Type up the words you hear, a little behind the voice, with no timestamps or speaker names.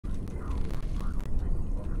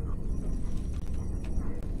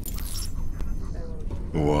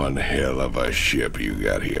One hell of a ship you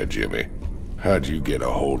got here, Jimmy. How'd you get a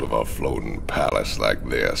hold of a floating palace like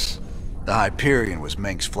this? The Hyperion was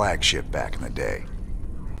Menk's flagship back in the day.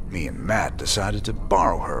 Me and Matt decided to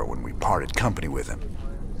borrow her when we parted company with him.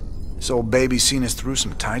 This old baby's seen us through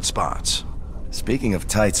some tight spots. Speaking of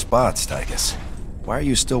tight spots, Tychus, why are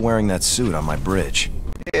you still wearing that suit on my bridge?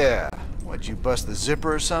 Yeah, what'd you bust the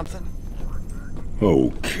zipper or something?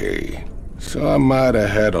 Okay. So I might have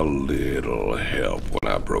had a little help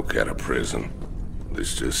when I broke out of prison.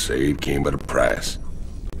 Let's just say it came at a price.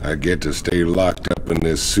 I get to stay locked up in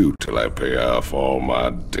this suit till I pay off all my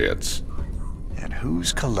debts. And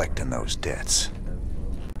who's collecting those debts?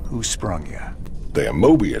 Who sprung you? They're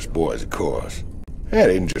Mobius boys, of course. I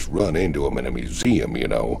didn't just run into them in a museum, you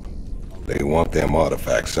know. They want them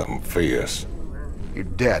artifacts something fierce. Your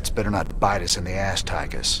debts better not bite us in the ass,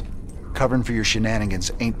 Tychus. Covering for your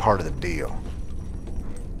shenanigans ain't part of the deal.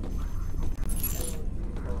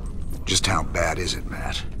 Just how bad is it,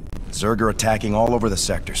 Matt? Zerg are attacking all over the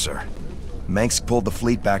sector, sir. Mengsk pulled the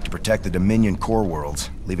fleet back to protect the Dominion core worlds,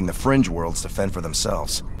 leaving the fringe worlds to fend for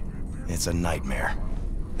themselves. It's a nightmare.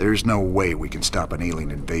 There's no way we can stop an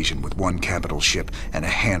alien invasion with one capital ship and a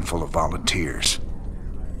handful of volunteers.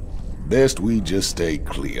 Best we just stay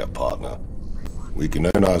clear, partner. We can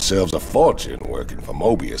earn ourselves a fortune working for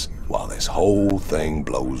Mobius while this whole thing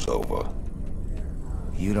blows over.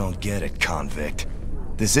 You don't get it, convict.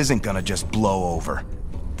 This isn't gonna just blow over.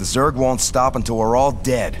 The Zerg won't stop until we're all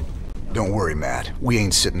dead. Don't worry, Matt. We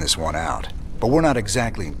ain't sitting this one out. But we're not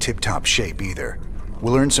exactly in tip-top shape either.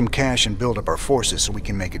 We'll earn some cash and build up our forces so we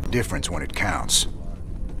can make a difference when it counts.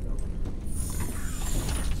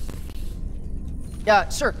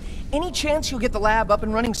 Sir, any chance you'll get the lab up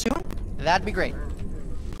and running soon? That'd be great.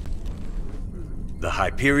 The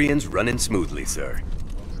Hyperion's running smoothly, sir.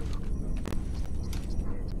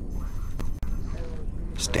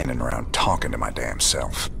 Standing around talking to my damn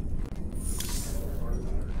self.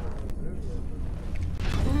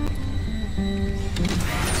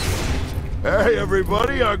 Hey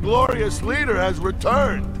everybody, our glorious leader has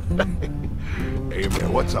returned. Hey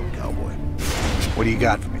man, what's up, cowboy? What do you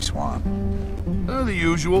got for me, Swan? The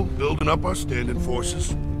usual, building up our standing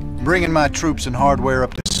forces. Bringing my troops and hardware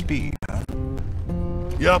up to speed, huh?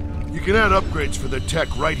 Yup, you can add upgrades for their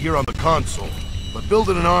tech right here on the console. But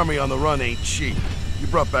building an army on the run ain't cheap. You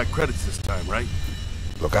brought back credits this time, right?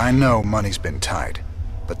 Look, I know money's been tight,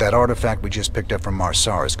 but that artifact we just picked up from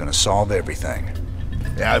Marsar is gonna solve everything.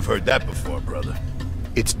 Yeah, I've heard that before, brother.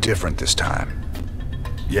 It's different this time.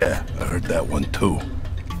 Yeah, I heard that one too.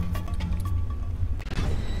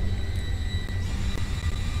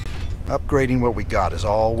 Upgrading what we got is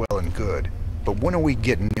all well and good, but when are we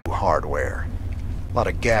getting new hardware? A lot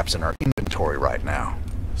of gaps in our inventory right now.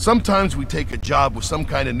 Sometimes we take a job with some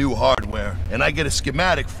kind of new hardware, and I get a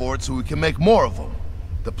schematic for it so we can make more of them.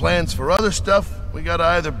 The plans for other stuff, we gotta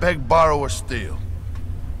either beg, borrow, or steal.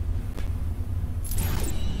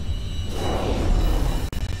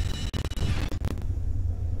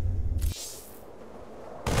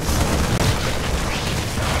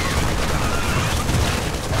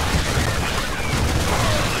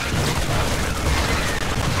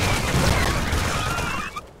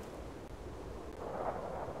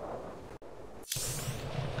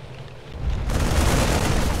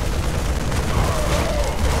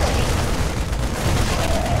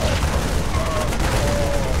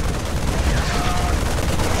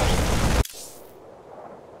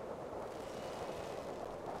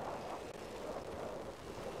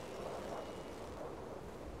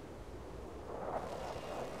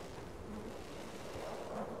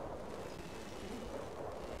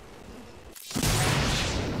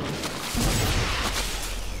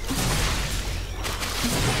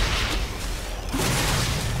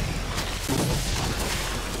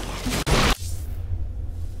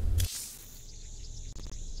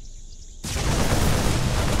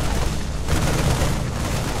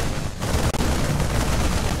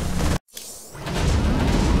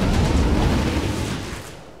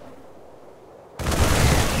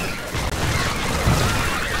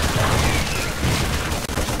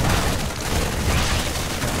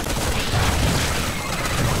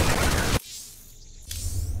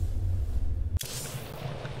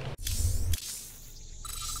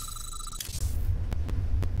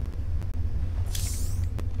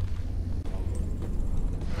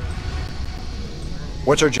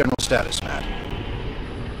 What's our general status, Matt?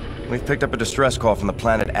 We've picked up a distress call from the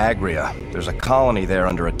planet Agria. There's a colony there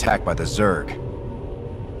under attack by the Zerg.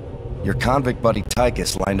 Your convict buddy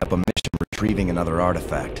Tychus lined up a mission retrieving another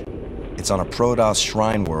artifact. It's on a Protoss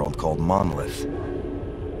shrine world called Monolith.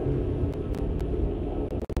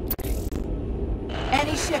 Any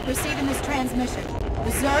ship receiving this transmission.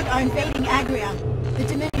 The Zerg are invading Agria. The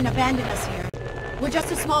Dominion abandoned us here. We're just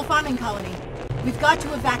a small farming colony. We've got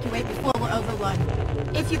to evacuate before we're overrun.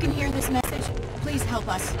 If you can hear this message, please help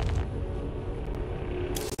us.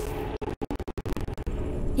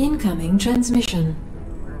 Incoming transmission.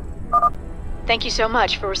 Thank you so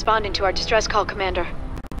much for responding to our distress call, Commander.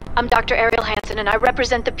 I'm Dr. Ariel Hansen, and I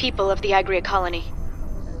represent the people of the Agria colony.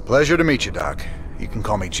 Pleasure to meet you, Doc. You can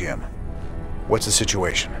call me Jim. What's the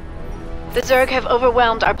situation? The Zerg have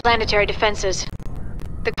overwhelmed our planetary defenses.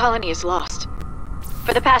 The colony is lost.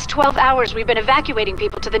 For the past 12 hours, we've been evacuating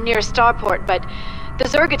people to the nearest starport, but the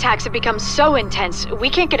Zerg attacks have become so intense, we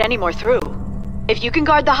can't get any more through. If you can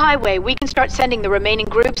guard the highway, we can start sending the remaining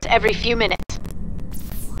groups every few minutes.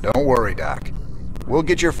 Don't worry, Doc. We'll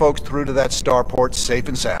get your folks through to that starport safe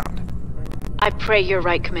and sound. I pray you're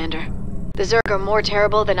right, Commander. The Zerg are more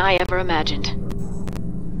terrible than I ever imagined.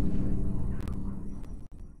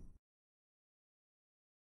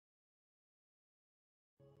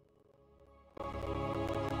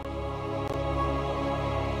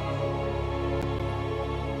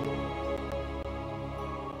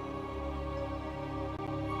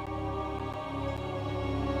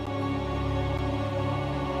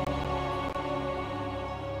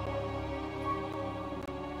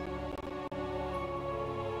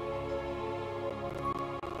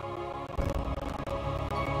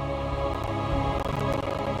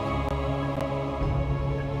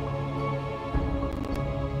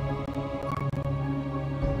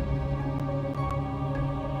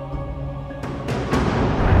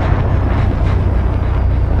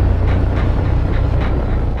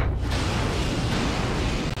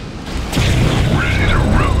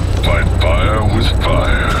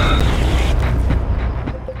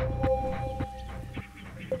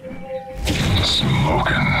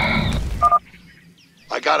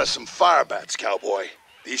 Some fire bats, cowboy.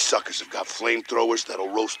 These suckers have got flamethrowers that'll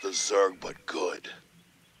roast the Zerg, but good.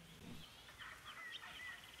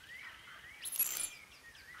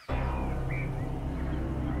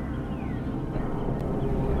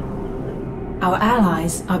 Our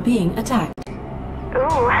allies are being attacked.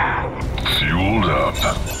 Ooh. Fueled up.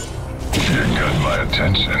 You got my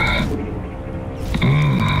attention.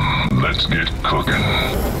 Let's get cooking.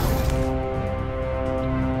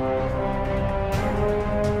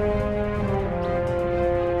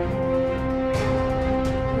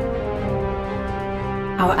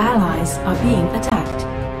 Our allies are being attacked.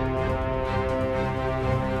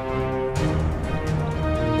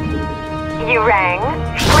 You rang.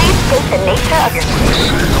 Please state the nature of your...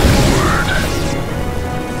 Say the word.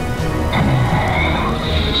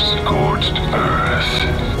 Scorched earth.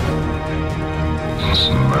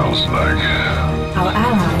 Smells like... Our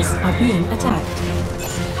allies are being attacked.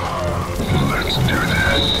 Let's do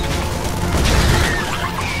this.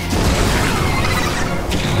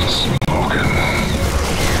 Smoking.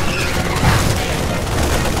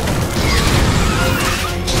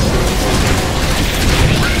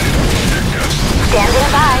 Standing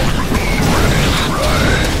by. Ready to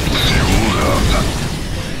fry. Fueled up.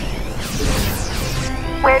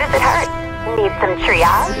 Where does it hurt? Need some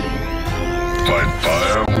triage? Fight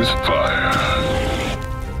fire with fire.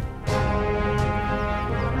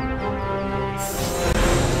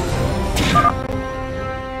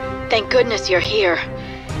 Thank goodness you're here.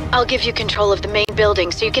 I'll give you control of the main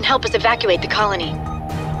building so you can help us evacuate the colony.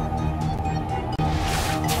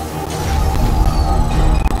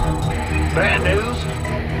 Bad news?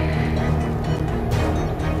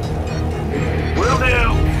 Will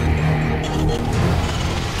do.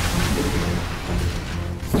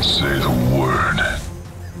 Say the word.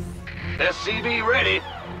 SCV ready.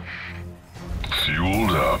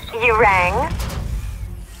 Fueled up. You rang.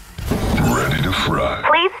 Ready to fry.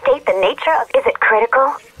 Please state the nature of... Is it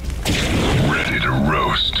critical? Ready to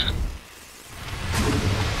roast.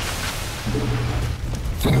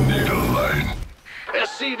 Need a light.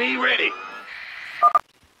 SCV ready.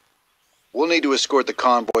 We'll need to escort the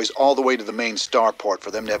convoys all the way to the main starport for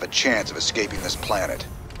them to have a chance of escaping this planet.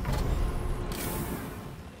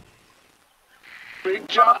 Big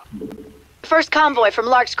job. First convoy from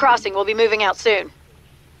Lark's Crossing will be moving out soon.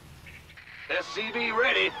 SCV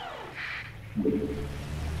ready.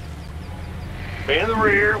 In the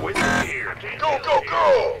rear with you here. Go, go,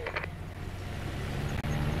 go!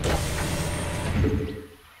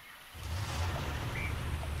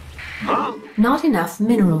 Huh? Not enough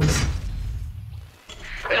minerals.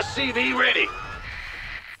 SCV ready.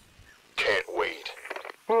 Can't wait.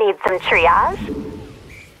 Need some triage?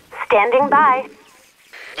 Standing by.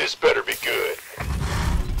 This better be good.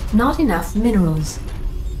 Not enough minerals.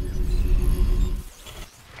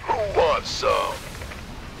 Who wants some?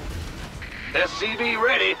 SCV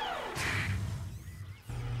ready.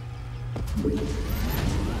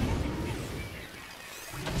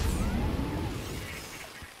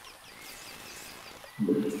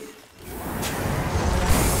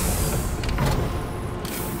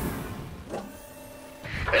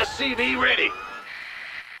 SCV ready.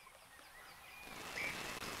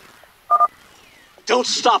 Don't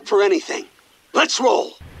stop for anything. Let's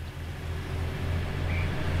roll.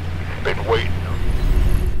 Been waiting.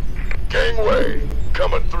 Gangway,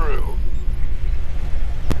 coming through.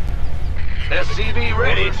 SCV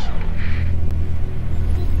ready.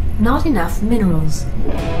 Not enough minerals.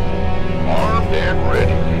 Armed and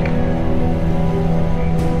ready.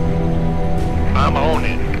 I'm on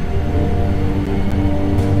it.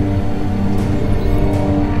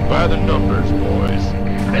 By the numbers, boys.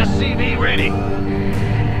 SCV ready.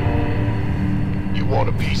 You want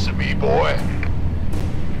a piece of me, boy?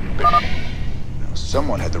 Now,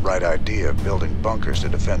 someone had the right idea of building bunkers to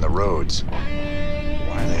defend the roads. Why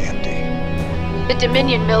are they empty? The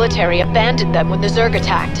Dominion military abandoned them when the Zerg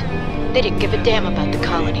attacked. They didn't give a damn about the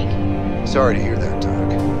colony. Sorry to hear that,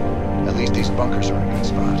 Doc. At least these bunkers are in a good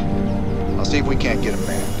spot. I'll see if we can't get them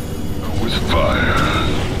manned. With fire.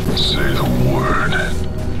 Say the word.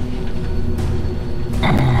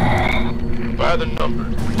 By the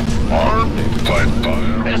numbers. Armed and Fight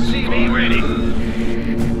fire. SCV ready.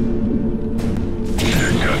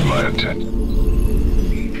 You got my attention.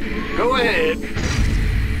 Go ahead.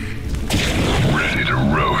 Ready to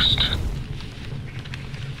roast.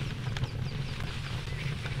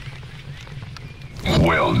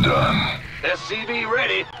 Well done. SCV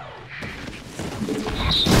ready.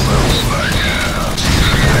 Smells like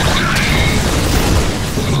victory.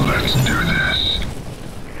 Let's do this.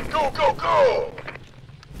 go, go, go!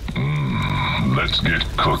 Let's get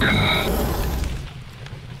cooking.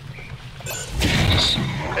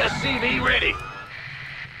 SCV ready.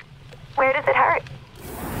 Where does it hurt?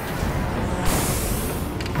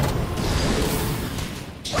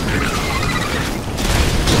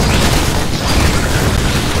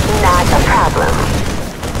 Not a problem.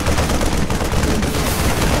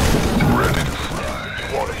 Ready to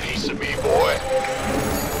fry. Want a piece of me, boy?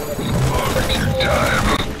 Barbecue time.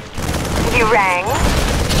 You rang?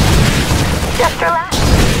 Just relax.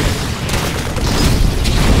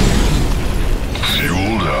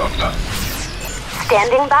 Fueled up.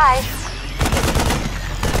 Standing by.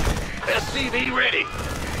 SCV ready.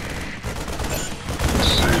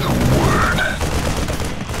 Say the word.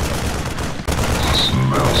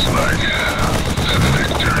 Smells like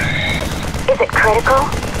victory. Is it critical?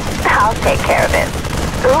 I'll take care of it.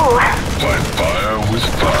 Ooh. Fight fire with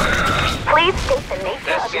fire. Please state the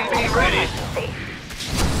nature of your SCV ready. emergency.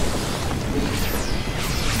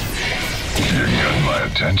 You got my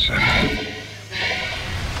attention.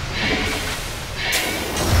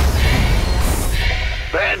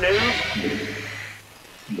 Bad news.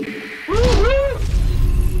 Woo-hoo.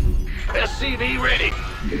 SCV ready.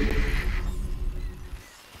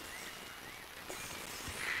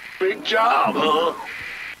 Big job, huh?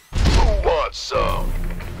 Who wants some?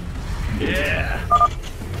 Yeah.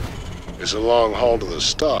 It's a long haul to the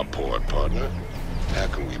starport, partner. How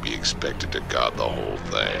can we be expected to guard the whole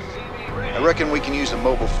thing? I reckon we can use a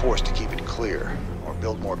mobile force to keep it clear, or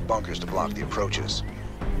build more bunkers to block the approaches.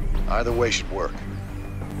 Either way should work.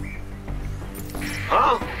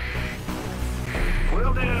 Huh?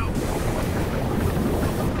 Will do.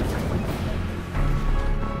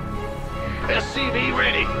 SCV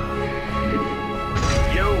ready.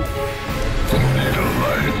 Yo. Need a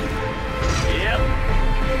light. Yep.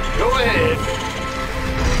 Go ahead.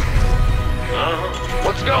 Uh-huh.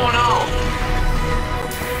 What's going on?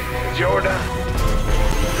 Jordan.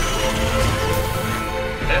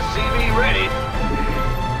 SCV ready.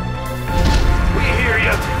 We hear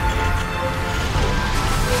you.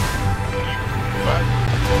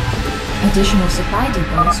 Additional supply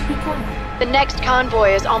depots required. The next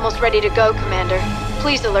convoy is almost ready to go, Commander.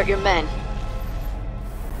 Please alert your men.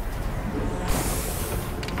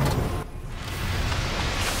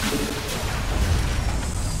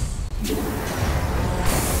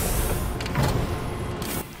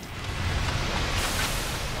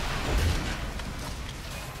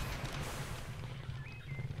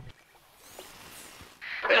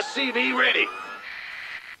 SCV ready.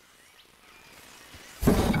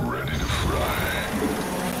 Ready to fry.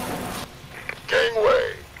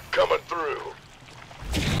 Gangway, coming through.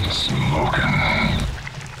 Smoking.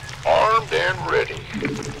 Armed and ready.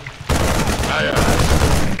 Aye,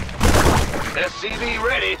 aye. SCV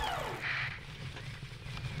ready.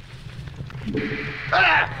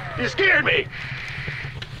 Ah! You scared me!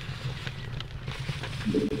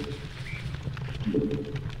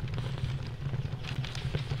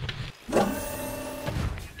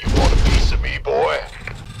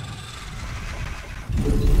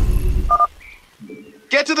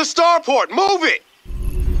 Get to the starport! Move it!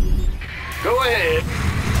 Go ahead.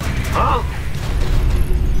 Huh?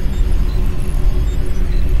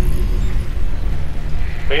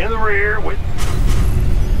 In the rear with...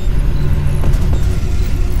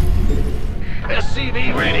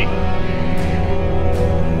 SCV ready.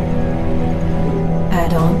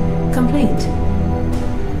 Add-on complete.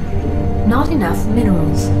 Not enough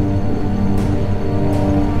minerals.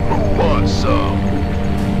 Who wants some?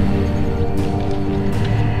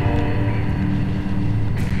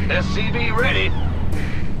 SCV ready.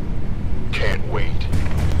 Can't wait.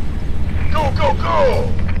 Go, go,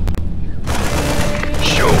 go!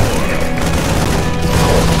 Sure.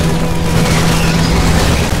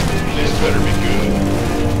 This better be good.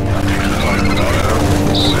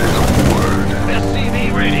 Say the word. SCV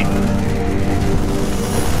ready.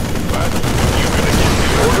 But you gonna give me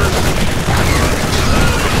orders?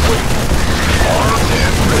 Wait. Armed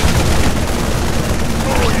and ready.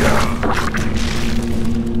 Oh, yeah.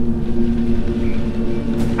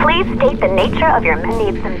 Please state the nature of your men.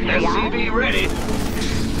 Need some triage. SCV ready.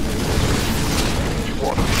 You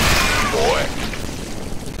want a boy?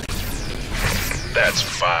 That's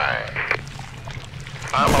fine.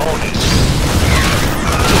 I'm on it.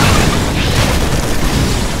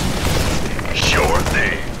 Sure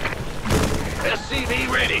thing. SCV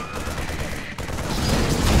ready.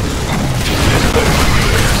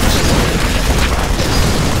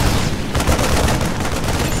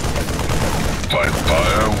 Fight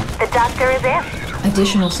fire. The doctor is in.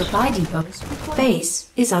 Additional supply depots.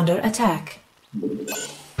 Base is under attack.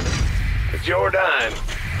 It's your dime.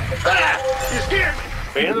 Ah! You scared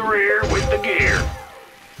me. In the rear with the gear.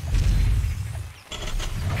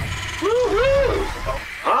 Woo-hoo!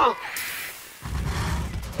 Huh?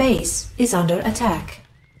 Base is under attack.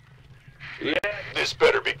 Yeah. This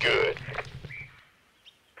better be good.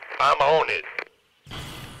 I'm on it.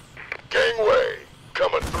 Gangway,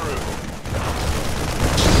 coming through.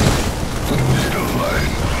 Need a light.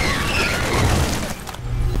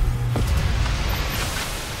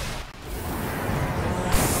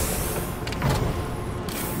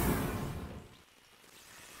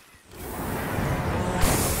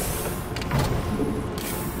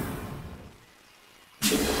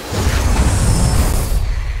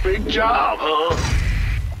 Big job, huh?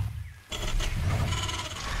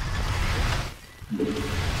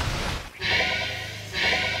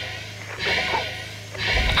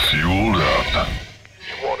 Fueled up.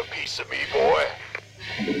 You want a piece of me, boy?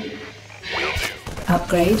 Will do.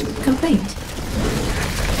 Upgrade complete.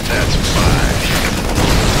 That's fine.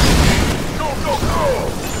 Go, go, go!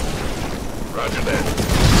 Roger that.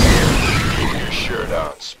 Keep your shirt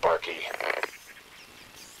on, Sparky.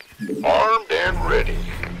 Armed and ready.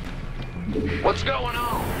 What's going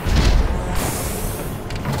on?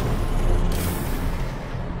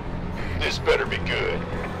 This better be good.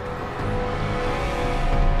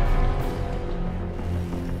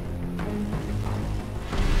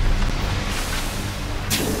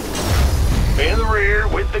 In the rear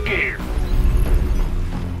with the gear.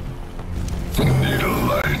 Need a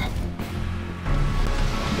light.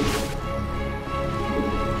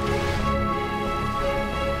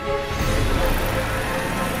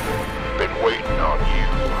 Been waiting on you.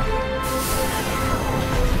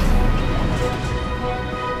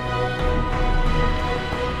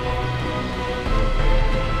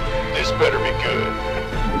 This better be good.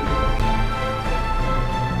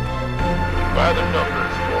 By the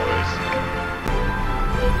numbers, boys.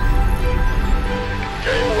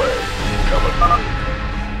 Gangway, coming.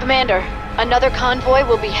 Commander, another convoy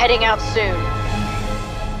will be heading out soon.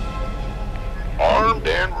 Armed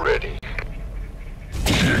and ready.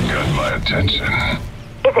 You got my attention.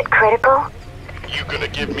 Is it critical? You gonna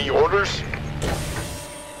give me orders?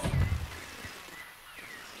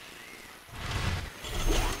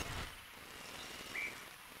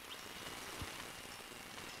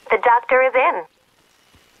 The doctor is in.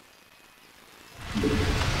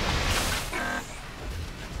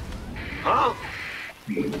 Huh?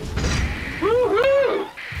 Woo-hoo!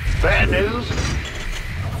 Bad news?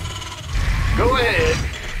 Go ahead.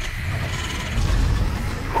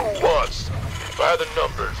 Who wants? By the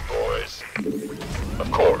numbers, boys.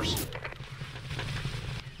 Of course.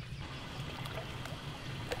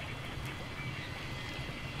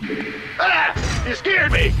 Ah! You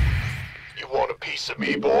scared me! You want a piece of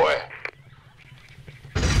me, boy?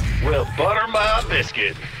 Well, butter my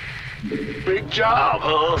biscuit. Big job,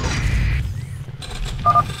 huh?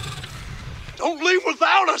 Don't leave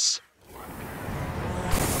without us!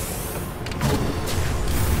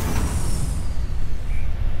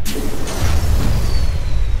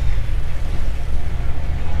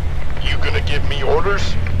 You gonna give me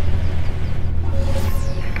orders?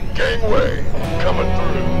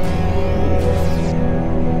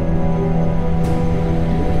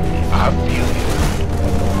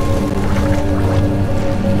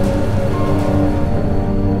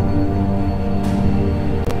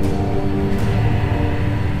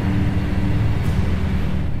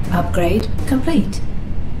 Upgrade complete.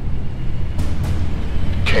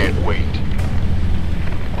 Can't wait.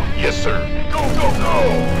 Yes, sir. Go, go,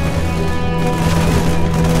 go!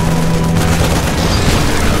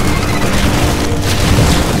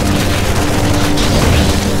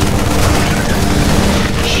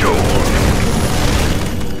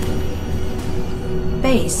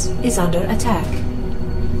 Base is under attack.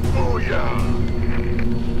 Oh, yeah.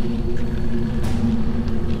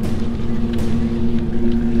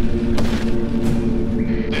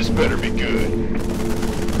 This better be good.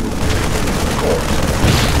 Of course.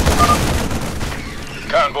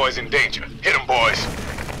 Convoy's in danger. Hit 'em, boys.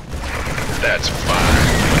 That's fine.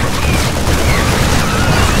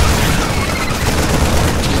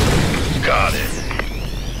 Got it.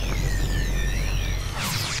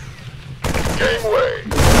 Gangway.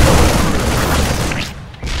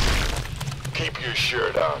 Keep your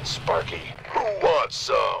shirt on, Sparky. Who wants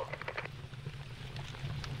some?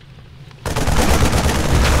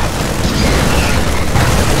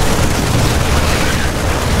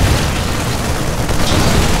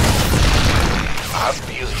 I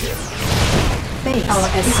feel you. Base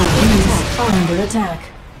are under attack.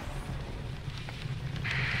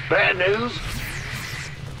 Bad news?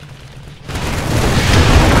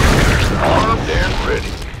 Armed and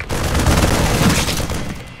ready.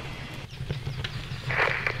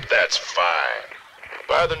 That's fine.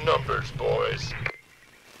 By the numbers, boys.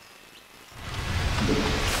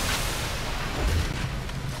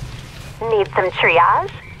 Need some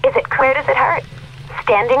triage? Is it where does it hurt?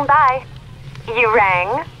 Standing by. You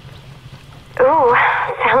rang? Ooh,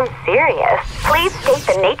 sounds serious. Please state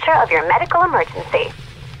the nature of your medical emergency.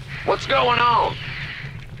 What's going on?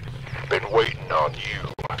 Been waiting on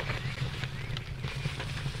you.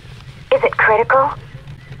 Is it critical?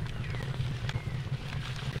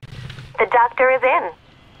 The doctor is in.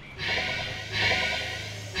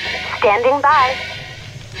 Standing by.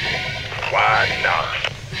 Why not?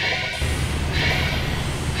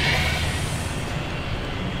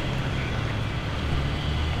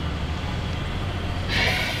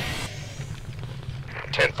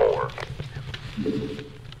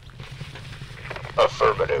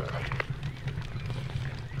 Affirmative.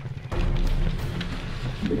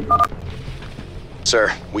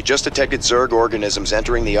 Sir, we just detected Zerg organisms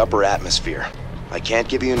entering the upper atmosphere. I can't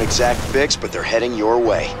give you an exact fix, but they're heading your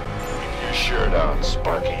way. Keep your shirt on,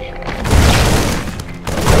 Sparky.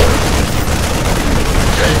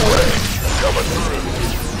 Gangway, coming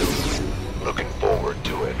through. Looking forward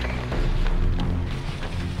to it.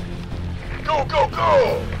 Go, go,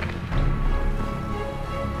 go!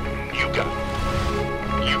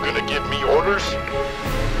 You gonna give me orders?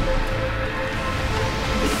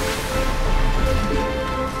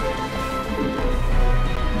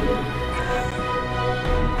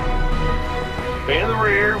 In the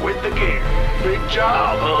rear with the gear. Big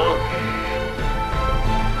job, huh?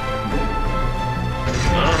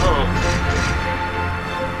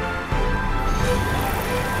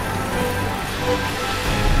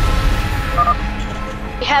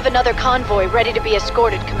 We have another convoy ready to be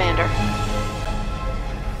escorted, Commander.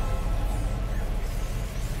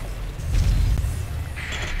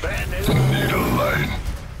 Need a light.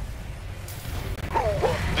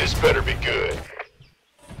 This better be good.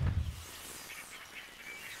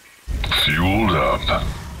 Fueled up.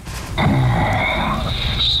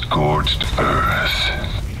 Scorched earth.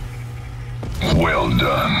 Well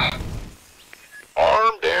done.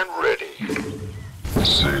 Armed and ready.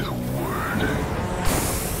 Say the word.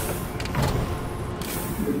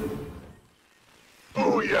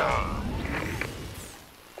 Booyah!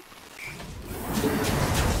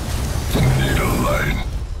 Need a light.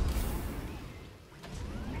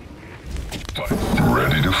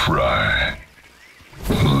 Ready to fry.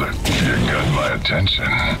 Look, you got my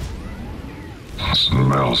attention.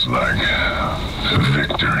 Smells like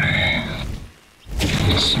victory.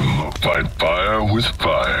 Smoke, fight fire with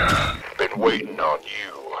fire. Been waiting on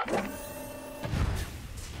you.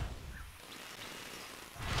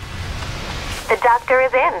 The doctor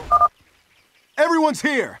is in. Everyone's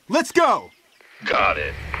here. Let's go. Got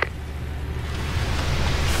it.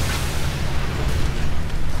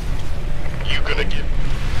 You gonna get...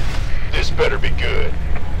 This better be good.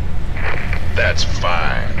 That's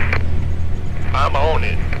fine. I'm on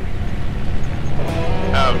it.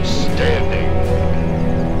 Outstanding.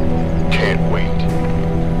 Can't wait.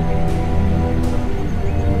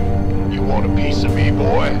 You want a piece of me,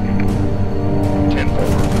 boy? 10-4.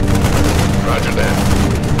 Roger that.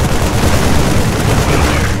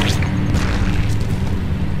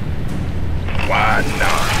 Why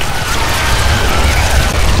not?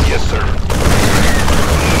 Yes, sir.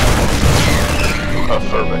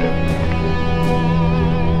 Affirmative.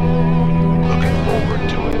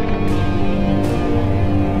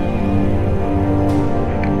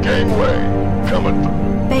 Gangway, coming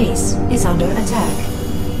through. Base is under attack.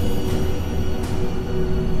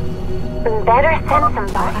 Better send some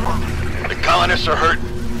backup. The colonists are hurt.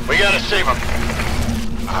 We gotta save them.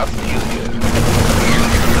 I feel you.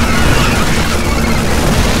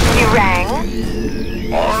 You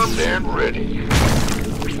rang? Armed and ready.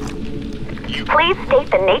 Please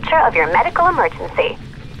state the nature of your medical emergency.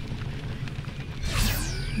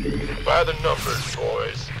 By the numbers,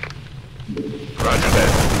 boys. Roger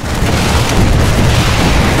that.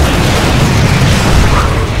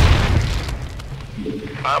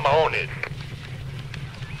 I'm on it.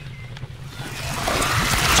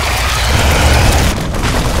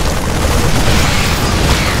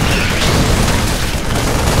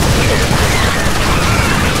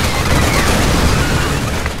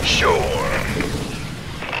 Sure.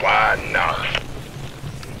 Why not?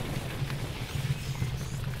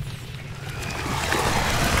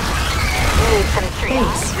 Need some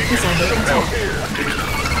triage. Base is under attack.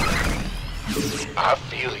 I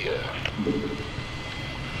feel ya.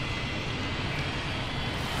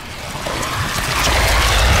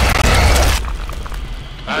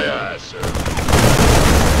 Aye, aye, sir.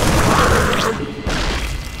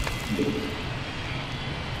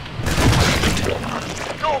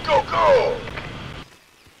 Go, go, go!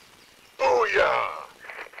 Booyah!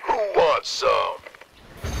 Who wants some?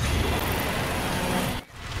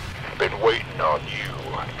 Been waiting on you.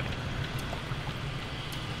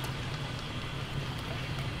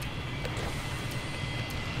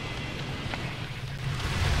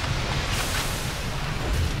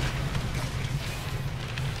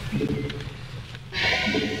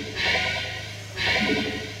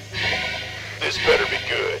 This better be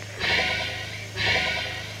good.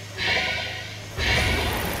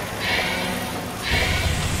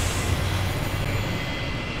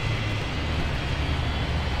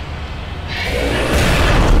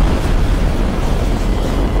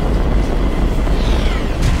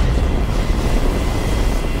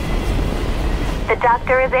 The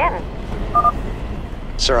doctor is in.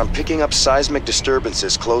 Sir, I'm picking up seismic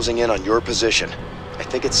disturbances closing in on your position. I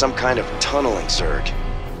think it's some kind of tunneling Zerg.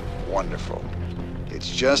 Wonderful. It's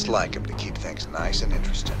just like him to keep things nice and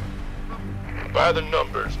interesting. By the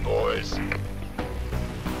numbers, boys.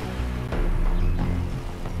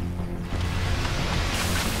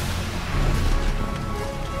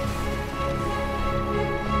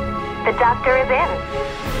 The doctor is in.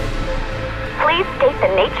 Please state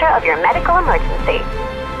the nature of your medical emergency.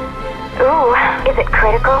 Ooh, is it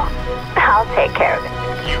critical? I'll take care of it.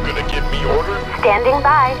 You gonna give me orders? Standing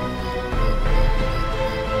by.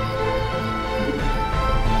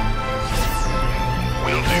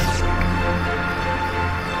 Will do.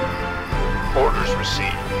 Orders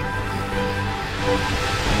received.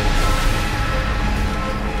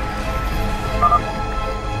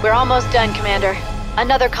 We're almost done, Commander.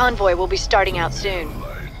 Another convoy will be starting out soon.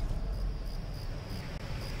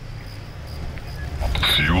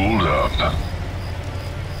 Fueled up.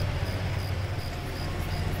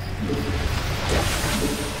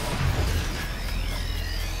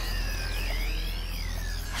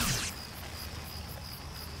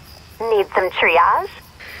 Need some triage?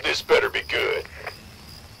 This better be good.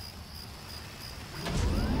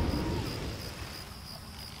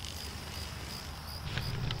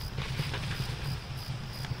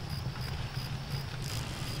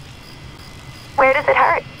 Where does it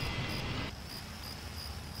hurt?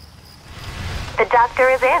 The doctor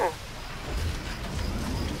is in.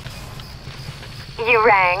 You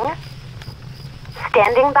rang?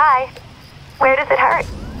 Standing by. Where does it hurt?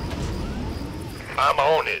 I'm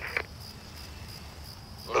on it.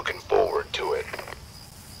 Looking forward to it.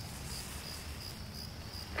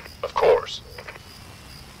 Of course.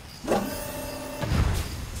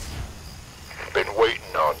 Been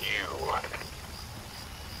waiting on you.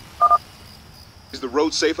 Is the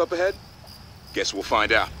road safe up ahead? Guess we'll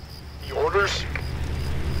find out. The orders?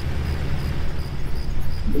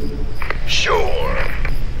 Sure.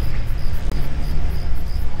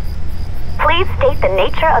 Please state the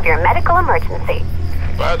nature of your medical emergency.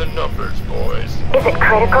 By the numbers, boys. Is it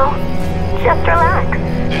critical? Just relax.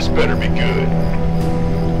 This better be good.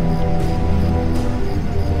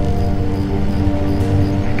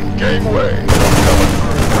 Gangway.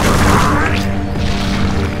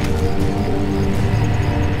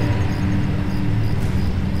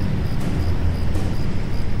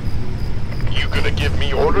 You gonna give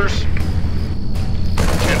me orders?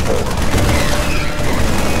 10-4.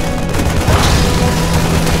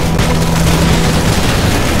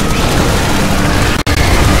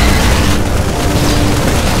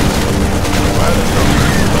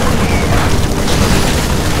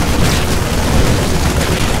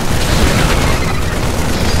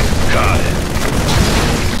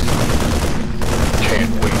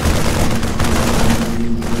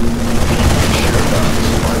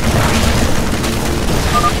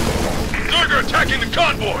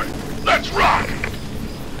 Let's rock!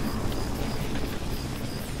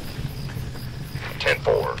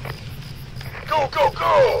 10-4. Go, go,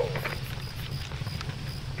 go!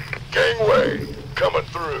 Gangway, coming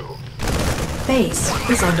through. Base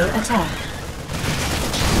is under attack.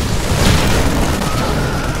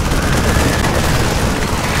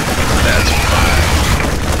 That's fine.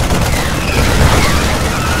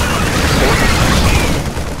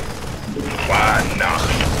 Why not?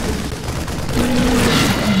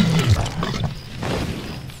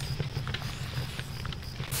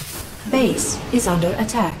 Base is under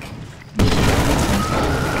attack. We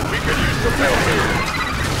could use some help here.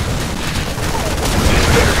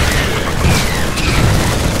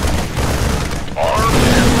 Armed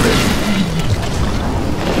and ready.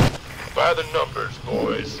 By the numbers,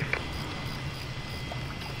 boys.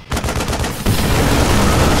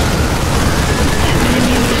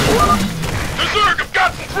 The Zerg have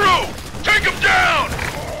gotten through! Take them down!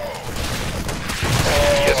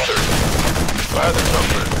 Yes, sir. By the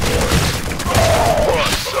numbers, boys.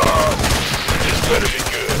 What's up? This better be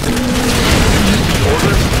good.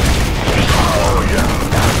 Orders? Oh, yeah.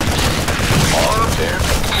 Armed and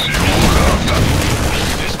sealed up.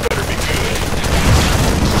 This better be good.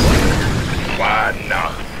 Why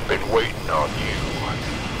not? Been waiting on you.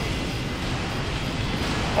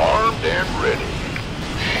 Armed and ready.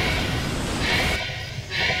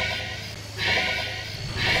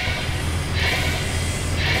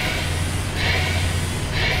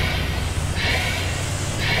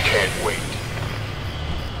 Can't wait.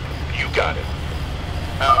 You got it.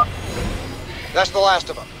 That's the last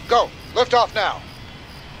of them. Go! Lift off now!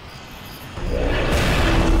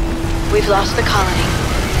 We've lost the colony,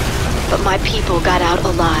 but my people got out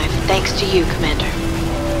alive, thanks to you, Commander.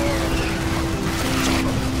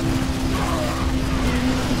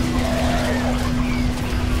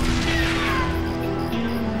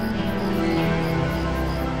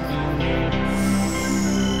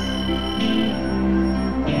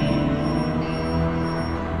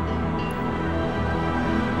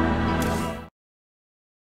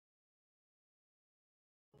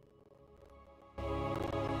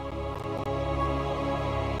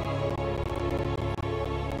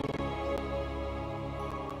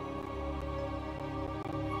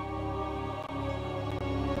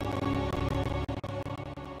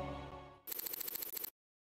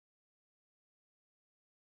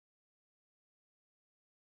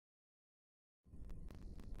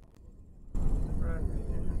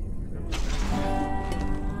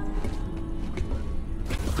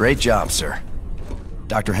 Great job, sir.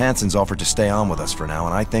 Dr. Hansen's offered to stay on with us for now,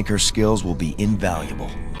 and I think her skills will be invaluable.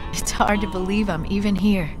 It's hard to believe I'm even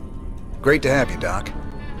here. Great to have you, Doc.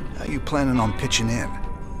 How you planning on pitching in?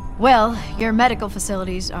 Well, your medical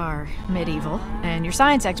facilities are medieval, and your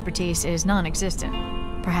science expertise is non-existent.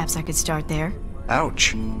 Perhaps I could start there?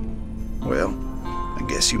 Ouch. Well, I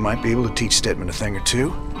guess you might be able to teach Stedman a thing or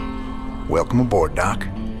two. Welcome aboard, Doc.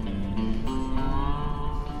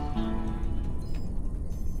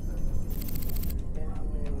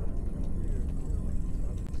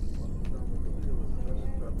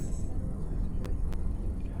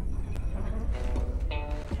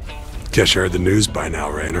 Guess you heard the news by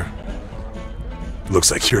now, Raynor.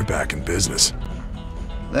 Looks like you're back in business.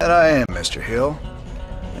 That I am, Mr. Hill.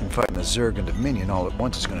 And fighting the Zerg and Dominion all at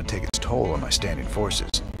once is going to take its toll on my standing forces.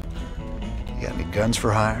 You got any guns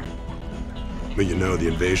for hire? But you know, the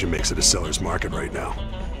invasion makes it a seller's market right now.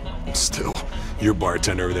 Still, your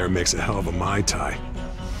bartender over there makes a hell of a Mai Tai.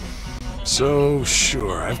 So,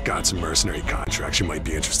 sure, I've got some mercenary contracts you might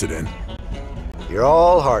be interested in. You're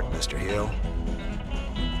all heart, Mr. Hill.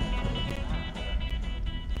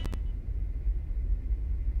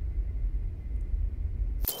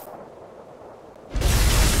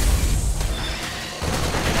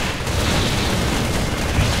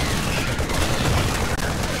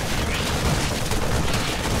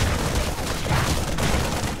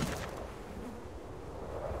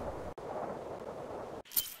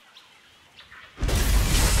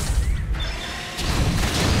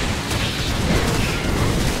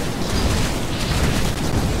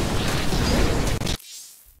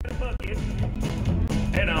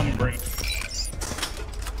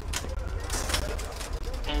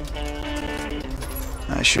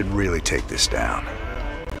 I should really take this down.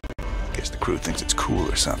 Guess the crew thinks it's cool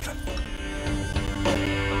or something.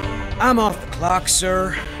 I'm off the clock,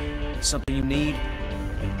 sir. Something you need?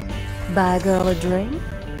 Buy a girl a drink?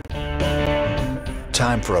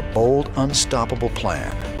 Time for a bold, unstoppable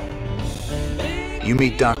plan. You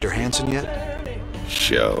meet Dr. Hansen yet?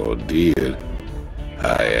 Sure did.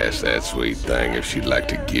 I asked that sweet thing if she'd like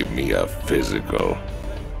to give me a physical.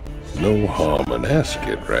 No harm in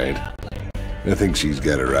asking, right? I think she's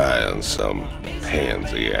got her eye on some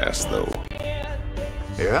pansy ass, though.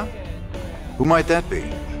 Yeah? Who might that be?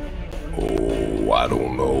 Oh, I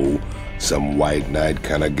don't know. Some white knight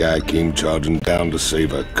kind of guy came charging down to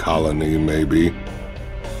save a colony, maybe.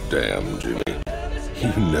 Damn, Jimmy. You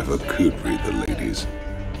never could read the ladies.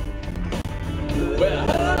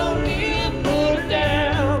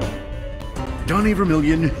 Donnie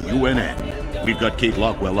Vermillion, UNN. We've got Kate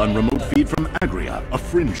Lockwell on remote feed from Agria, a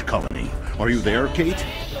fringe colony. Are you there, Kate?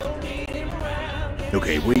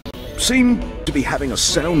 Okay, we seem to be having a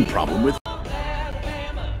sound problem with...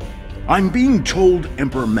 I'm being told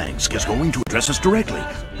Emperor Mengsk is going to address us directly.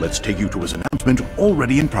 Let's take you to his announcement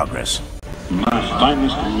already in progress. My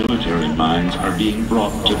finest military minds are being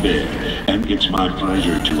brought to bear, and it's my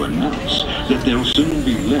pleasure to announce that they'll soon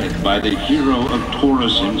be led by the hero of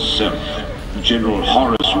Taurus himself, General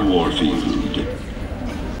Horace Warfield.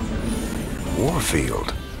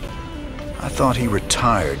 Warfield? I thought he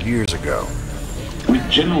retired years ago. With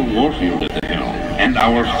General Warfield at the helm, and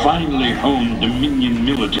our finely honed Dominion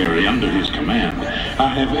military under his command, I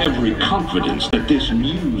have every confidence that this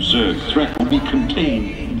new Zerg threat will be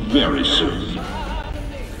contained very soon.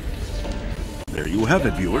 There you have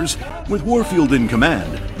it, viewers. With Warfield in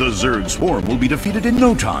command, the Zerg swarm will be defeated in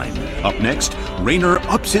no time. Up next, Raynor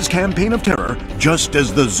ups his campaign of terror just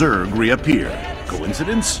as the Zerg reappear.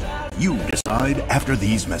 Coincidence? You decide after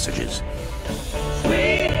these messages.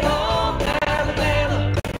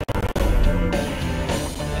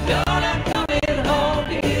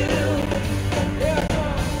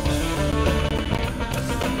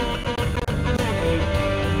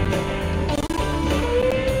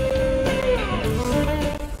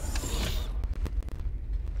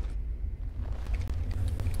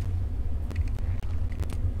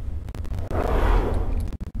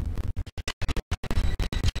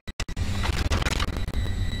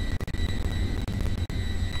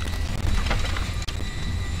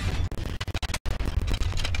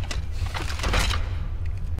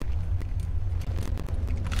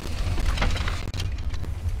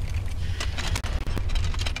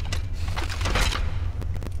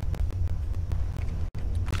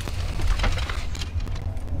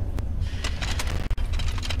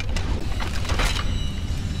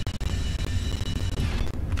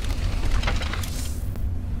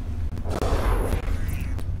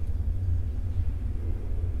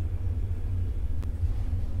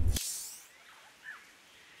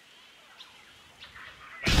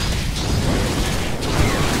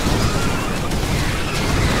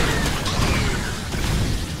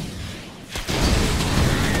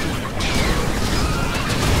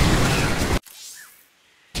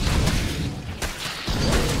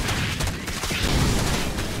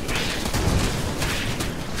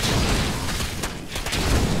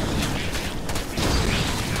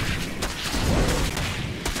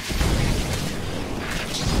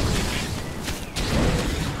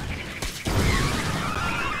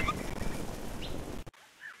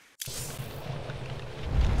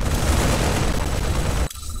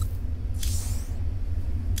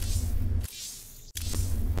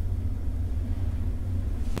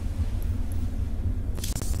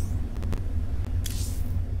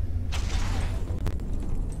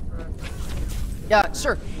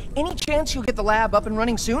 Sir, any chance you'll get the lab up and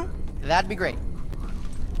running soon? That'd be great.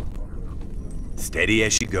 Steady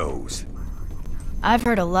as she goes. I've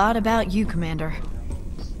heard a lot about you, Commander.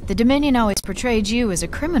 The Dominion always portrayed you as a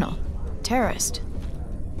criminal, terrorist.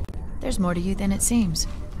 There's more to you than it seems.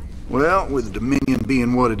 Well, with the Dominion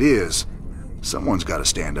being what it is, someone's got to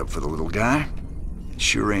stand up for the little guy. It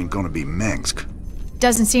sure ain't gonna be Mengsk.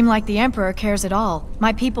 Doesn't seem like the Emperor cares at all.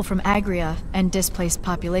 My people from Agria, and displaced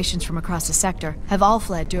populations from across the sector, have all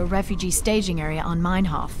fled to a refugee staging area on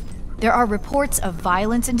Meinhof. There are reports of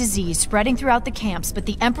violence and disease spreading throughout the camps, but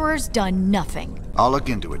the Emperor's done nothing. I'll look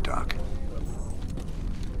into it, Doc.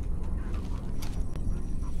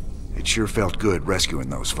 It sure felt good rescuing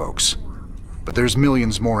those folks. But there's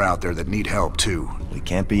millions more out there that need help, too. We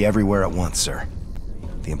can't be everywhere at once, sir.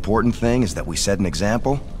 The important thing is that we set an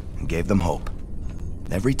example and gave them hope.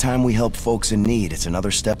 Every time we help folks in need, it's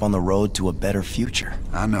another step on the road to a better future.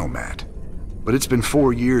 I know, Matt. But it's been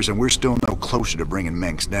 4 years and we're still no closer to bringing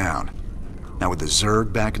Mengsk down. Now with the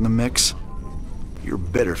Zerg back in the mix, your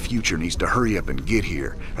better future needs to hurry up and get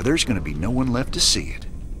here, or there's gonna be no one left to see it.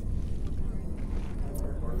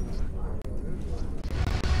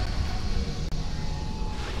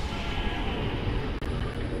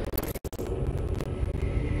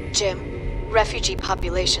 Jim, refugee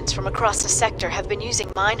populations from across the sector have been using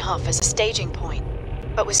Meinhof as a staging point.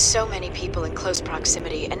 But with so many people in close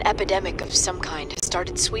proximity, an epidemic of some kind has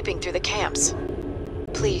started sweeping through the camps.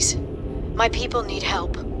 Please, my people need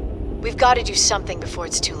help. We've got to do something before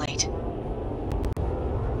it's too late.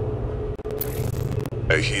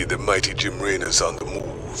 I hear the mighty Jim Raynor's on the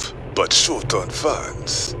move, but short on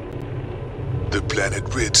funds. The planet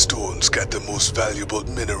Redstone's got the most valuable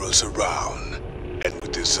minerals around, and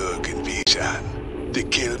with the Zerg invasion, the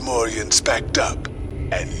Kelmorians backed up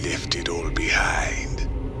and left it all behind.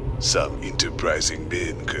 Some enterprising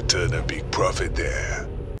men could turn a big profit there.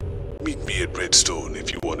 Meet me at Redstone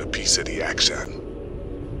if you want a piece of the action.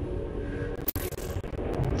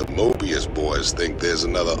 The Mobius boys think there's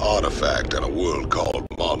another artifact in a world called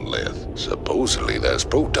Monolith. Supposedly there's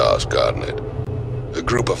Protoss guarding it. A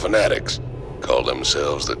group of fanatics call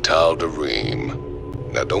themselves the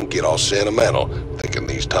Tal'Darim. Now don't get all sentimental thinking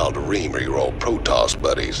these Tal'Darim are your old Protoss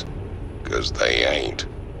buddies, 'cause they ain't.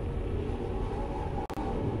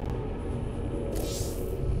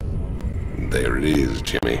 There it is,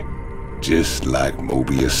 Jimmy. Just like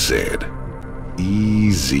Mobius said.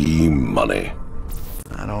 Easy money.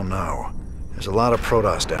 I don't know. There's a lot of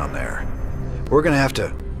Protoss down there. We're gonna have to...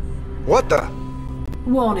 What the?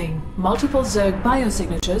 Warning. Multiple Zerg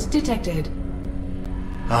biosignatures detected.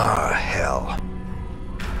 Ah, hell.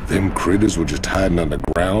 Them critters were just hiding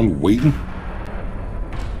underground, waiting?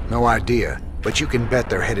 No idea, but you can bet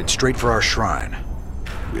they're headed straight for our shrine.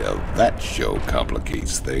 Well, that show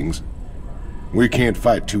complicates things. We can't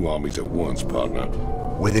fight two armies at once, partner.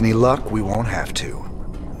 With any luck, we won't have to.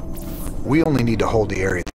 We only need to hold the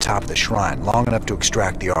area at the top of the shrine long enough to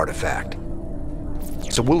extract the artifact.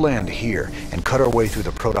 So we'll land here and cut our way through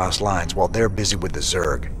the Protoss lines while they're busy with the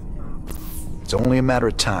Zerg. It's only a matter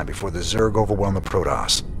of time before the Zerg overwhelm the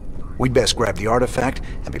Protoss. We'd best grab the artifact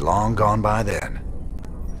and be long gone by then.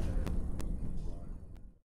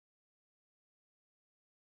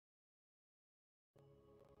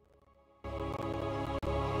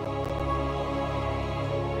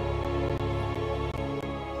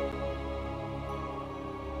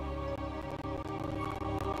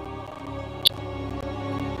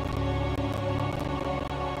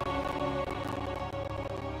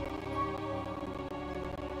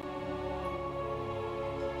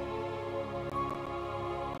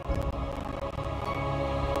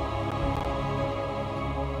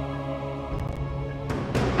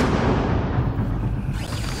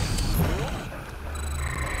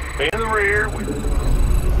 In the rear,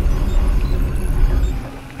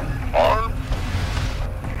 armed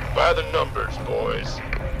by the numbers, boys.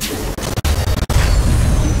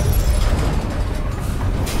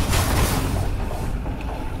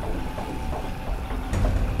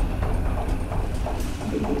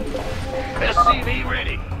 SCV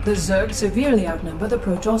ready. The Zerg severely outnumber the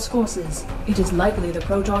Protoss forces. It is likely the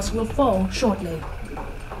Protoss will fall shortly.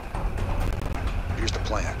 Here's the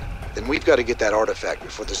plan. Then we've got to get that artifact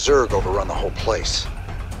before the Zerg overrun the whole place.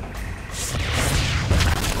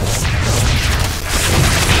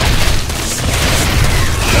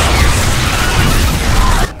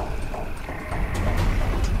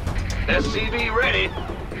 SCV ready.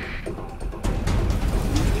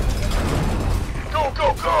 Go,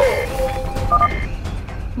 go, go!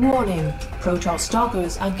 Warning. Protoss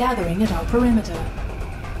stalkers are gathering at our perimeter.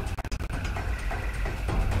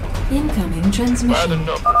 Incoming transmission.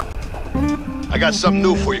 I got something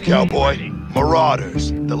new for you, cowboy.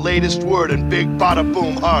 Marauders, the latest word in big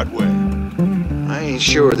bada-boom hardware. I ain't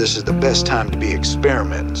sure this is the best time to be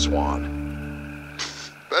experimenting, Swan.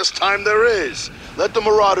 Best time there is. Let the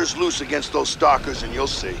Marauders loose against those stalkers and you'll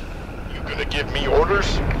see. You gonna give me orders?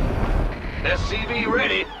 SCV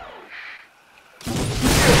ready.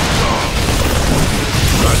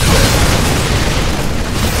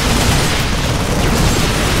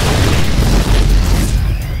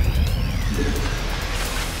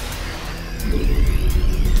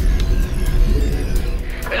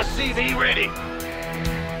 SCV ready.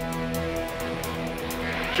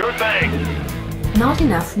 Sure thing. Not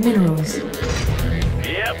enough minerals.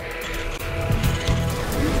 Yep.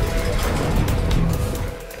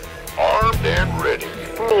 Armed and ready.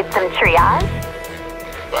 Need some triage?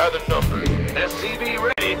 By the number. SCV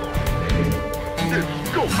ready.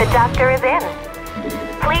 Go. The doctor is in.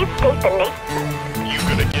 Please state the name. You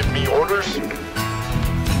gonna give me orders?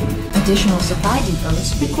 Additional supply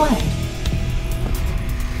depots required.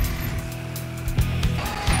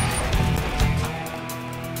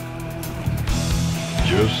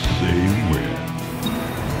 Just say when.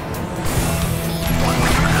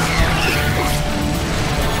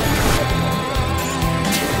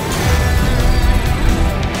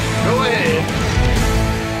 Go ahead.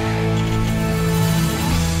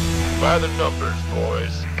 By By the numbers,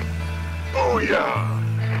 boys. Booyah!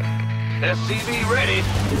 SCV ready.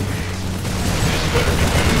 This better be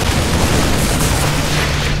good.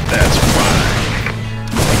 That's fine.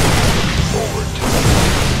 Forward to it.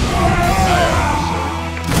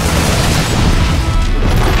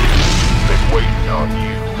 Been waiting on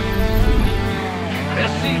you.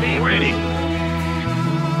 SCV ready.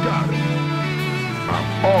 Got it. I'm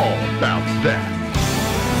all about that.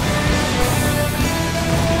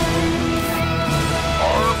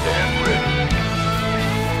 Armed and ready.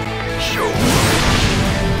 Sure.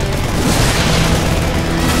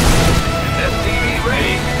 SCV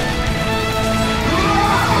ready.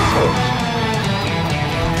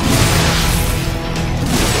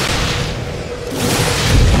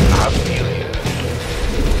 I feel it.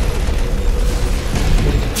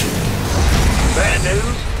 Bad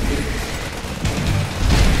news?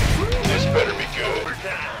 This better be good.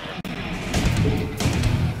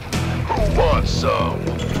 Who wants some?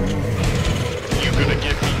 You gonna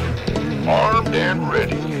get me armed and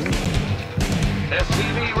ready.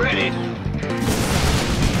 SCV ready.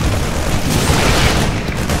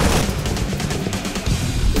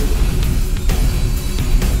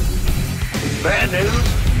 Bad news?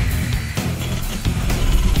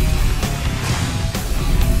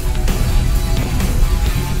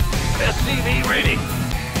 SCV ready.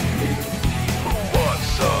 Who wants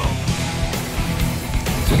some?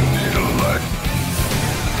 Need a light.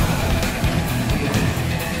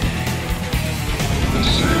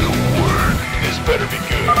 Say the word. This better be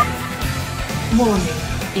good. Warning.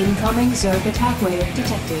 Incoming Zerg attack wave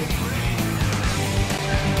detected.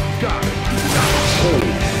 Got it.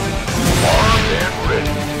 Armed and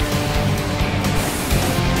ready.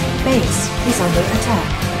 Base is under attack.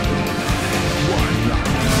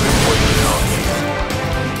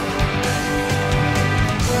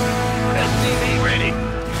 SCV ready.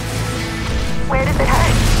 Where does it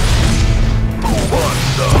hurt? Who wants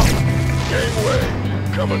some? Gangway,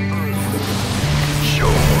 coming through.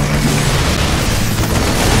 Sure.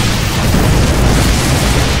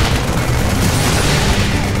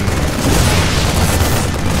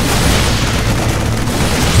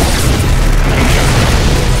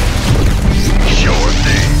 Sure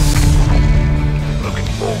thing. Looking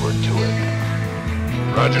forward to it.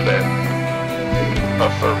 Roger that.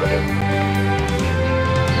 Affirmative.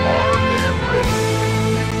 Armed and ready.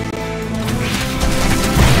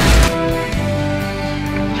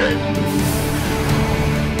 Okay.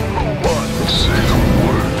 Who wants to say the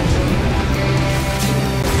word?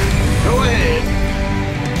 Go ahead.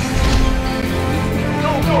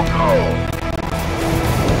 Go, go, go!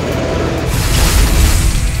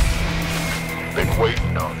 Been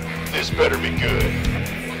waiting on it. This better be good.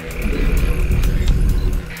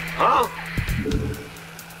 Huh?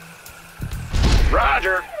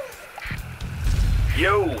 Roger.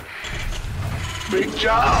 Yo. Big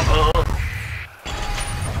job, huh?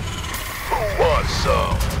 Who wants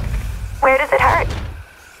some? Where does it hurt?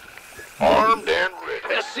 Armed and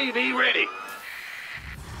ready. SCV ready.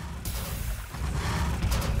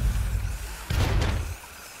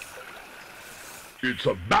 It's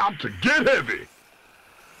about to get heavy.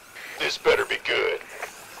 This better be good.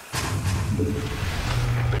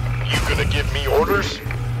 You gonna give me orders?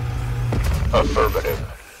 Affirmative.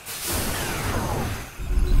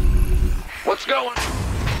 What's going?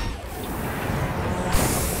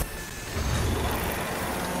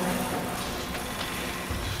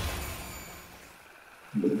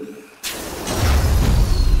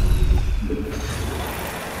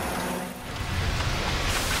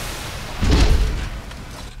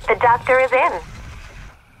 The doctor is in.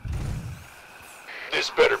 This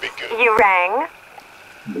better be good. You rang?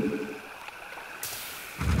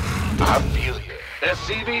 I feel you.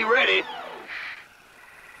 SCV ready.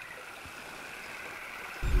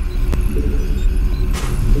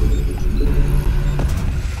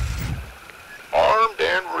 Armed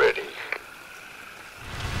and ready.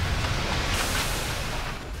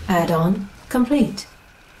 Add-on complete.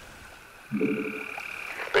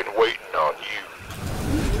 Been waiting on you.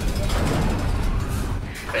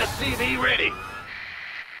 SCV ready.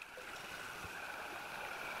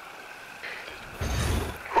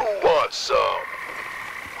 Who wants some?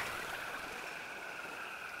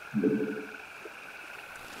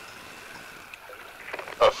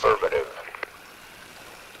 Affirmative.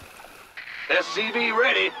 SCV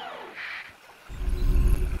ready.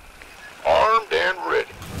 Armed and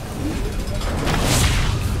ready.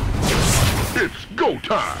 It's go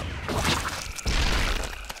time.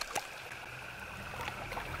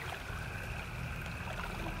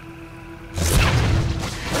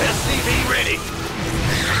 SCV ready.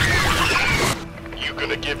 You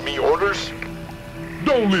gonna give give me orders?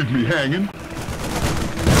 Don't leave me hanging.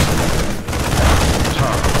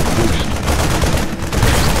 Time wasted.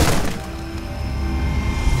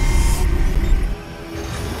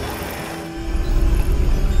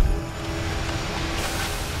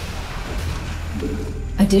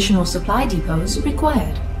 Additional supply depots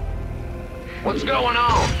required. What's going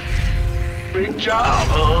on? Big job,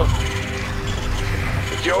 huh?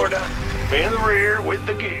 Jordan, be in the rear with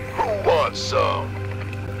the gear. Who wants some?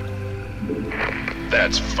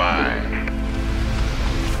 That's fine.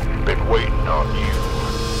 Been waiting on you.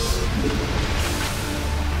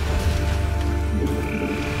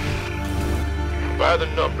 By the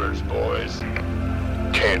numbers, boys.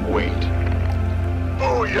 Can't wait.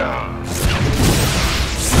 Booyah!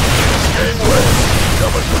 Gateway,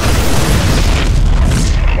 coming.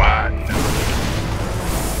 What?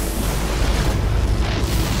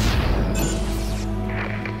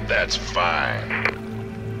 That's fine.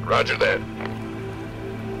 Roger that.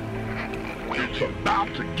 It's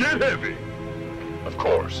about to get heavy. Of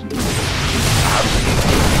course.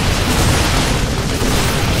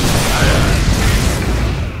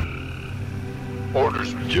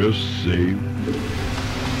 Orders. Just say.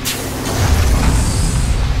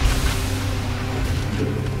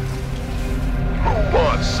 Who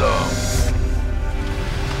wants some?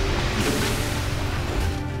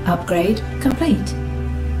 Upgrade complete.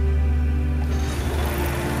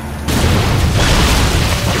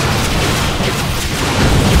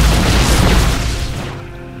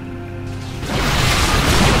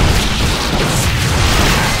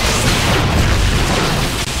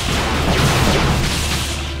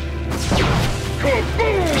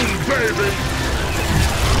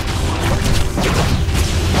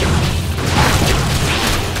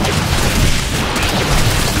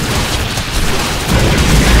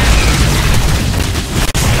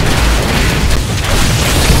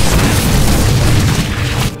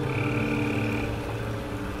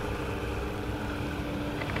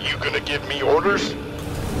 Give me orders?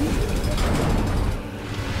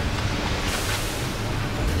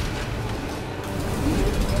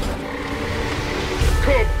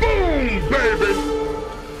 Kaboom, baby!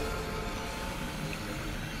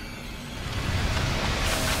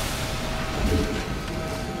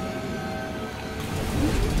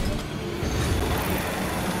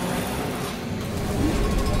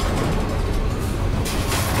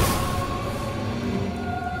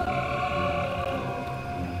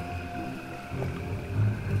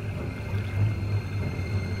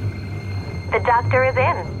 The doctor is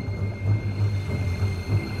in.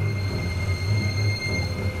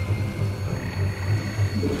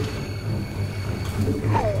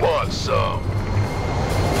 Who wants some?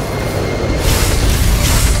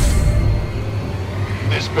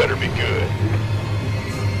 This better be good.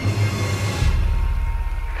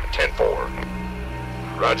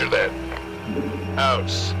 10-4. Roger that.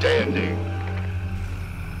 Outstanding.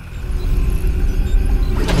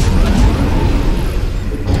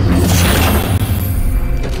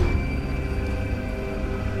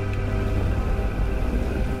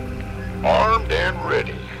 Armed and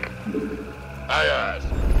ready. Aye, aye.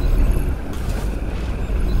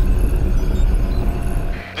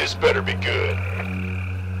 This better be good.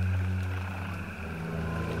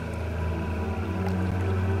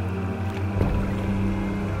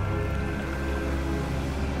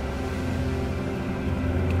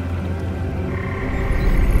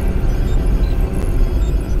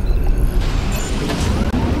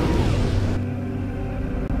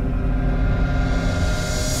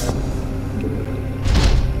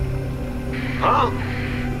 Huh?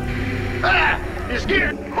 Ah! He's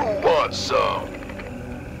scared! Who wants some?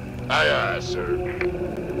 Aye, aye, sir.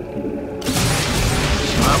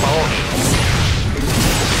 I'm on it.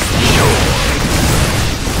 Sure.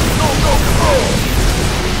 Go, go, go!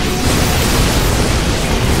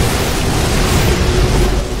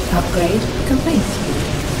 Upgrade complete.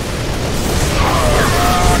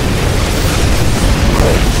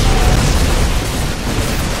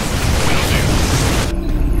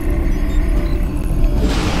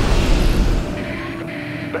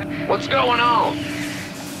 What's going on?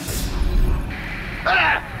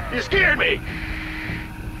 Ah! You scared me!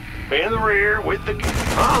 Be in the rear with the...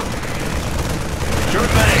 Huh? Sure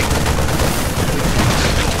thing.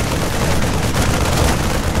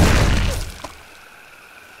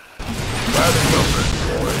 By the numbers,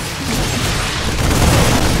 boys.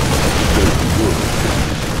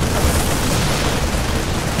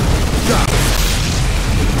 Stop.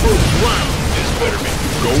 First round. This better be...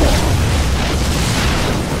 Go on.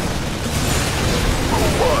 Who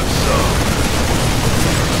wants some?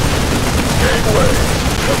 Gateway,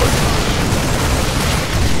 come on.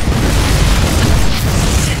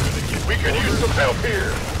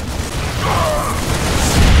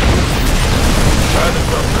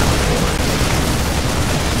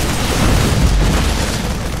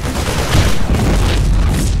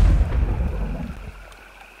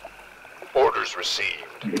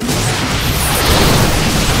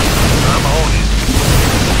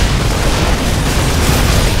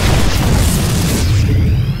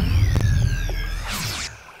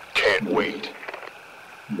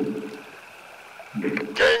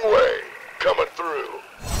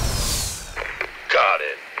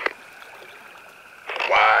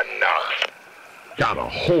 got a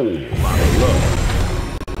whole lot of love.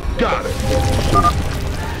 Got it.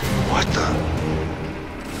 What the?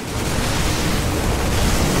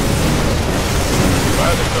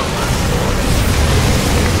 By the numbers, boys.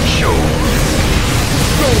 Sure.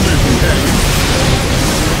 Don't make me happy.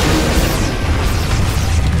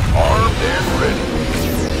 Armed and ready.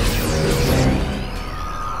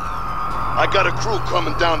 I got a crew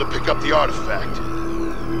coming down to pick up the artifact.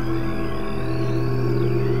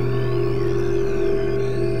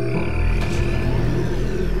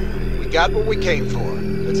 We got what we came for.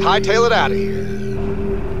 Let's hightail it out of here.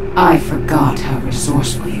 I forgot how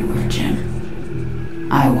resourceful you were, Jim.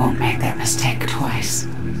 I won't make that mistake twice.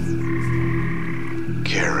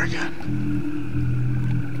 Kerrigan.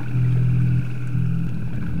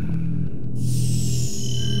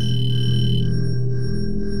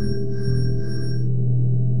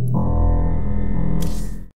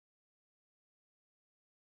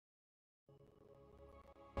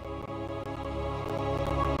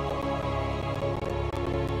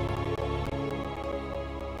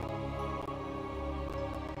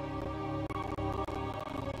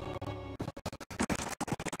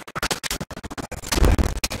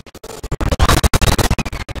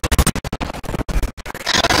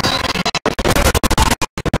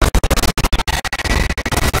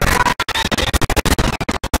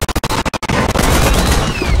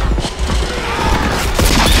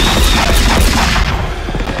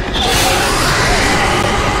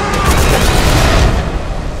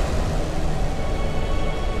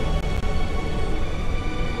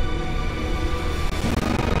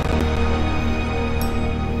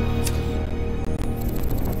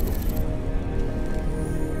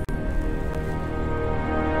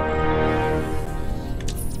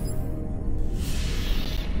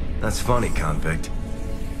 That's funny, convict.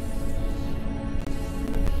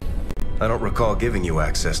 I don't recall giving you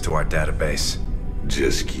access to our database.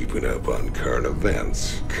 Just keeping up on current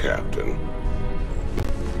events, Captain.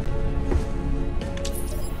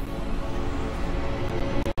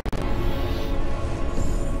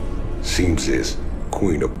 Seems this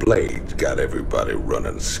Queen of Blades got everybody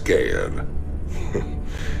running scared.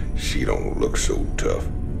 She don't look so tough.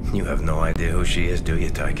 You have no idea who she is, do you,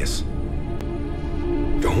 Tychus?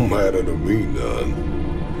 Don't matter to me none.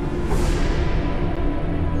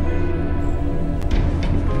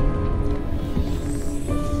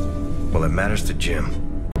 Well, it matters to Jim.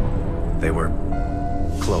 They were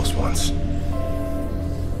close once.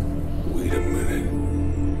 Wait a minute.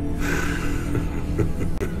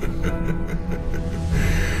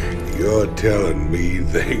 You're telling me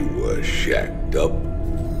they were shacked up?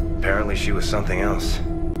 Apparently she was something else.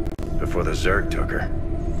 Before the Zerg took her.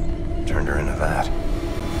 Turned her into that.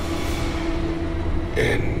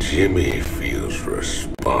 And Jimmy feels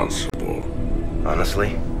responsible.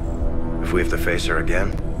 Honestly, if we have to face her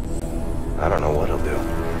again, I don't know what he'll do.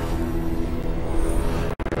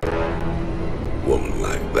 Woman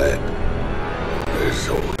like that, there's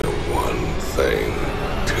only one thing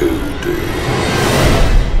to do.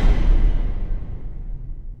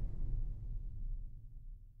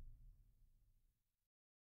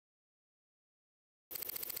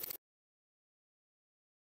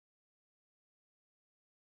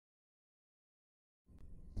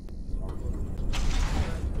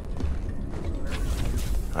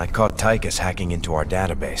 I caught Tychus hacking into our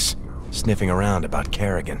database, sniffing around about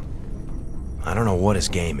Kerrigan. I don't know what his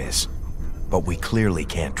game is, but we clearly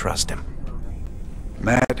can't trust him.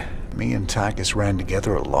 Matt, me and Tychus ran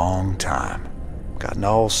together a long time. Got in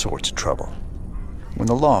all sorts of trouble. When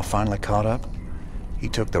the law finally caught up, he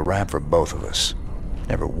took the rap for both of us.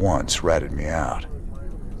 Never once ratted me out.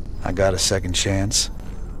 I got a second chance.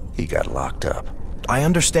 He got locked up. I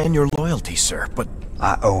understand your loyalty, sir, but...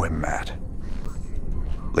 I owe him, Matt.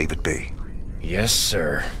 Leave it be. Yes,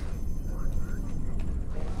 sir.